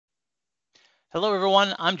Hello,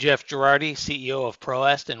 everyone. I'm Jeff Girardi, CEO of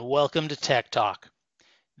ProEst, and welcome to Tech Talk.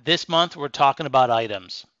 This month, we're talking about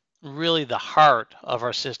items. Really, the heart of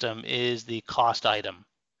our system is the cost item.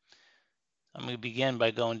 I'm going to begin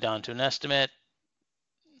by going down to an estimate.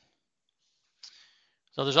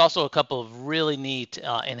 So there's also a couple of really neat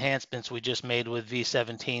enhancements we just made with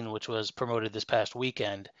V17, which was promoted this past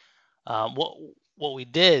weekend. What we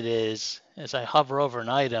did is, as I hover over an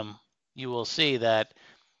item, you will see that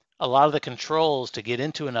a lot of the controls to get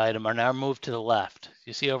into an item are now moved to the left.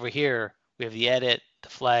 You see over here, we have the edit, the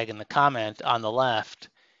flag, and the comment on the left.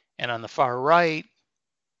 And on the far right,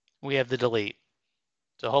 we have the delete.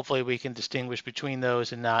 So hopefully we can distinguish between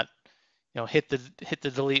those and not hit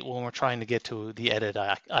the delete when we're trying to get to the edit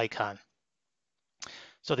icon.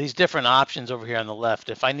 So these different options over here on the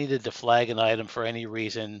left, if I needed to flag an item for any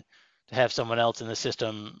reason to have someone else in the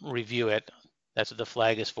system review it, that's what the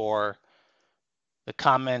flag is for. The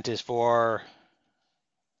comment is for,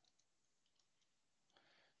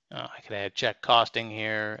 I could add check costing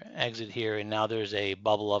here, exit here, and now there's a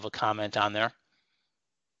bubble of a comment on there.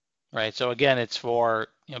 Right, so again, it's for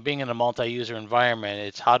being in a multi-user environment,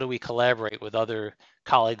 it's how do we collaborate with other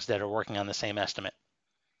colleagues that are working on the same estimate.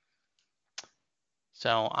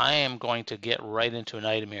 So I am going to get right into an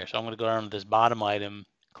item here. So I'm going to go down to this bottom item,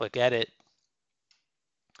 click edit.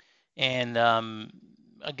 And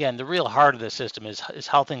again, the real heart of the system is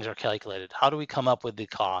how things are calculated. How do we come up with the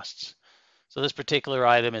costs? So this particular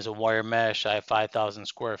item is a wire mesh. I have 5,000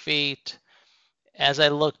 square feet. As I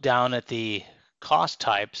look down at the cost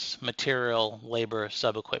types, material, labor,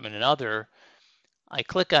 sub-equipment, and other, I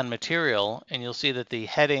click on material, and you'll see that the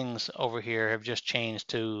headings over here have just changed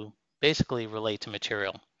to basically relate to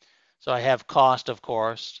material. So I have cost, of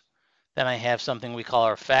course. Then I have something we call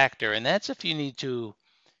our factor, and that's if you need to,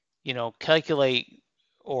 calculate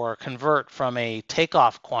or convert from a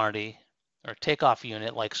takeoff quantity or takeoff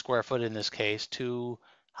unit, like square foot in this case, to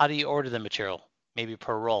how do you order the material, maybe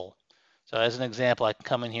per roll. So as an example, I can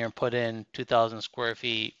come in here and put in 2,000 square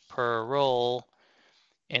feet per roll.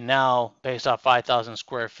 And now, based off 5,000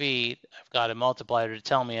 square feet, I've got a multiplier to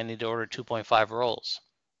tell me I need to order 2.5 rolls.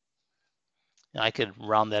 Now I could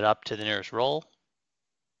round that up to the nearest roll.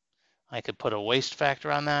 I could put a waste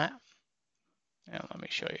factor on that. And let me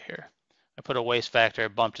show you here. I put a waste factor, I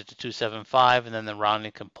bumped it to 275, and then the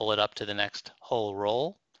rounding can pull it up to the next whole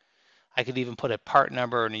roll. I could even put a part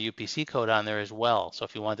number and a UPC code on there as well. So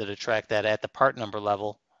if you wanted to track that at the part number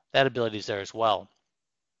level, that ability is there as well.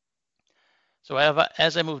 So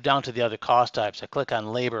as I move down to the other cost types, I click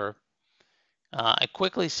on labor. I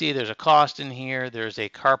quickly see there's a cost in here. There's a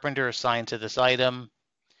carpenter assigned to this item.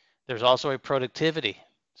 There's also a productivity.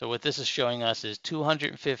 So what this is showing us is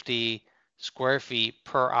 250 square feet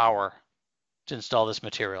per hour to install this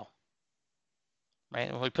material. Right?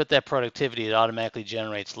 And when we put that productivity, it automatically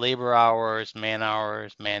generates labor hours,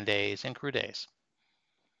 man days, and crew days.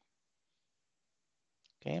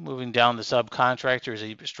 Okay, moving down, the subcontractor is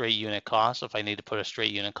a straight unit cost. So if I need to put a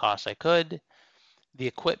straight unit cost, I could. The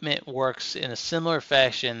equipment works in a similar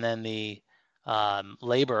fashion than the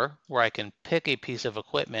labor, where I can pick a piece of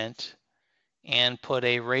equipment and put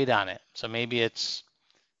a rate on it. So maybe it's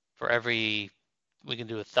for every, we can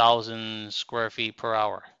do 1,000 square feet per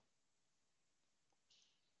hour.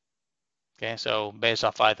 Okay, so based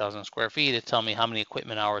off 5,000 square feet, it tells me how many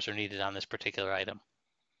equipment hours are needed on this particular item.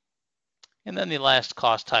 And then the last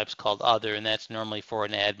cost type is called other, and that's normally for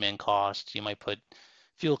an admin cost. You might put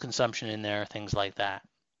fuel consumption in there, things like that.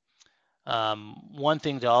 One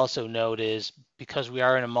thing to also note is because we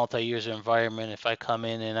are in a multi-user environment, if I come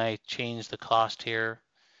in and I change the cost here,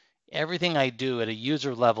 everything I do at a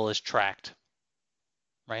user level is tracked.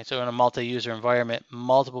 Right? So in a multi-user environment,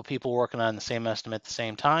 multiple people working on the same estimate at the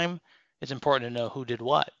same time, it's important to know who did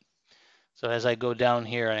what. So as I go down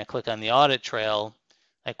here and I click on the audit trail,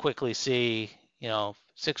 I quickly see,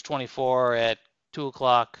 624 at 2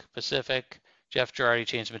 o'clock Pacific, Jeff Girardi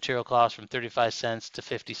changed material cost from 35 cents to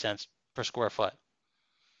 50 cents per square foot.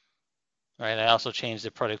 Right? I also changed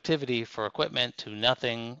the productivity for equipment to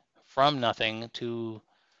nothing, from nothing to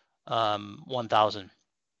 1,000.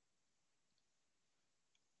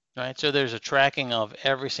 Right, so there's a tracking of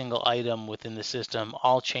every single item within the system,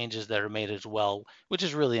 all changes that are made as well, which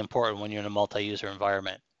is really important when you're in a multi-user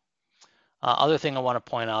environment. Other thing I want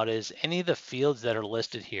to point out is any of the fields that are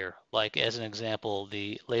listed here, like as an example,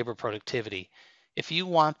 the labor productivity. If you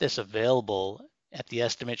want this available at the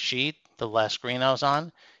estimate sheet, the last screen I was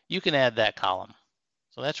on, you can add that column.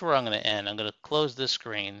 So that's where I'm going to end. I'm going to close this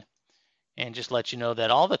screen and just let you know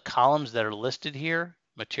that all the columns that are listed here,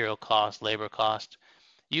 material cost, labor cost,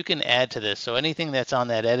 you can add to this. So anything that's on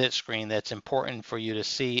that edit screen that's important for you to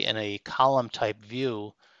see in a column type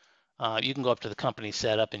view, you can go up to the company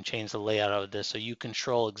setup and change the layout of this so you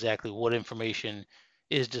control exactly what information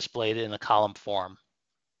is displayed in a column form.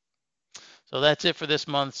 So that's it for this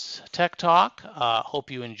month's Tech Talk. Hope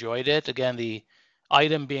you enjoyed it. Again, the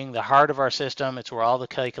item being the heart of our system. It's where all the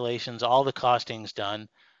calculations, all the costing's done.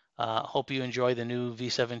 Hope you enjoy the new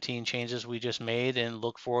V17 changes we just made and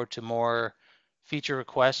look forward to more feature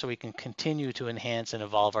requests so we can continue to enhance and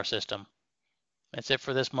evolve our system. That's it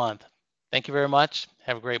for this month. Thank you very much.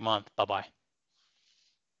 Have a great month. Bye-bye.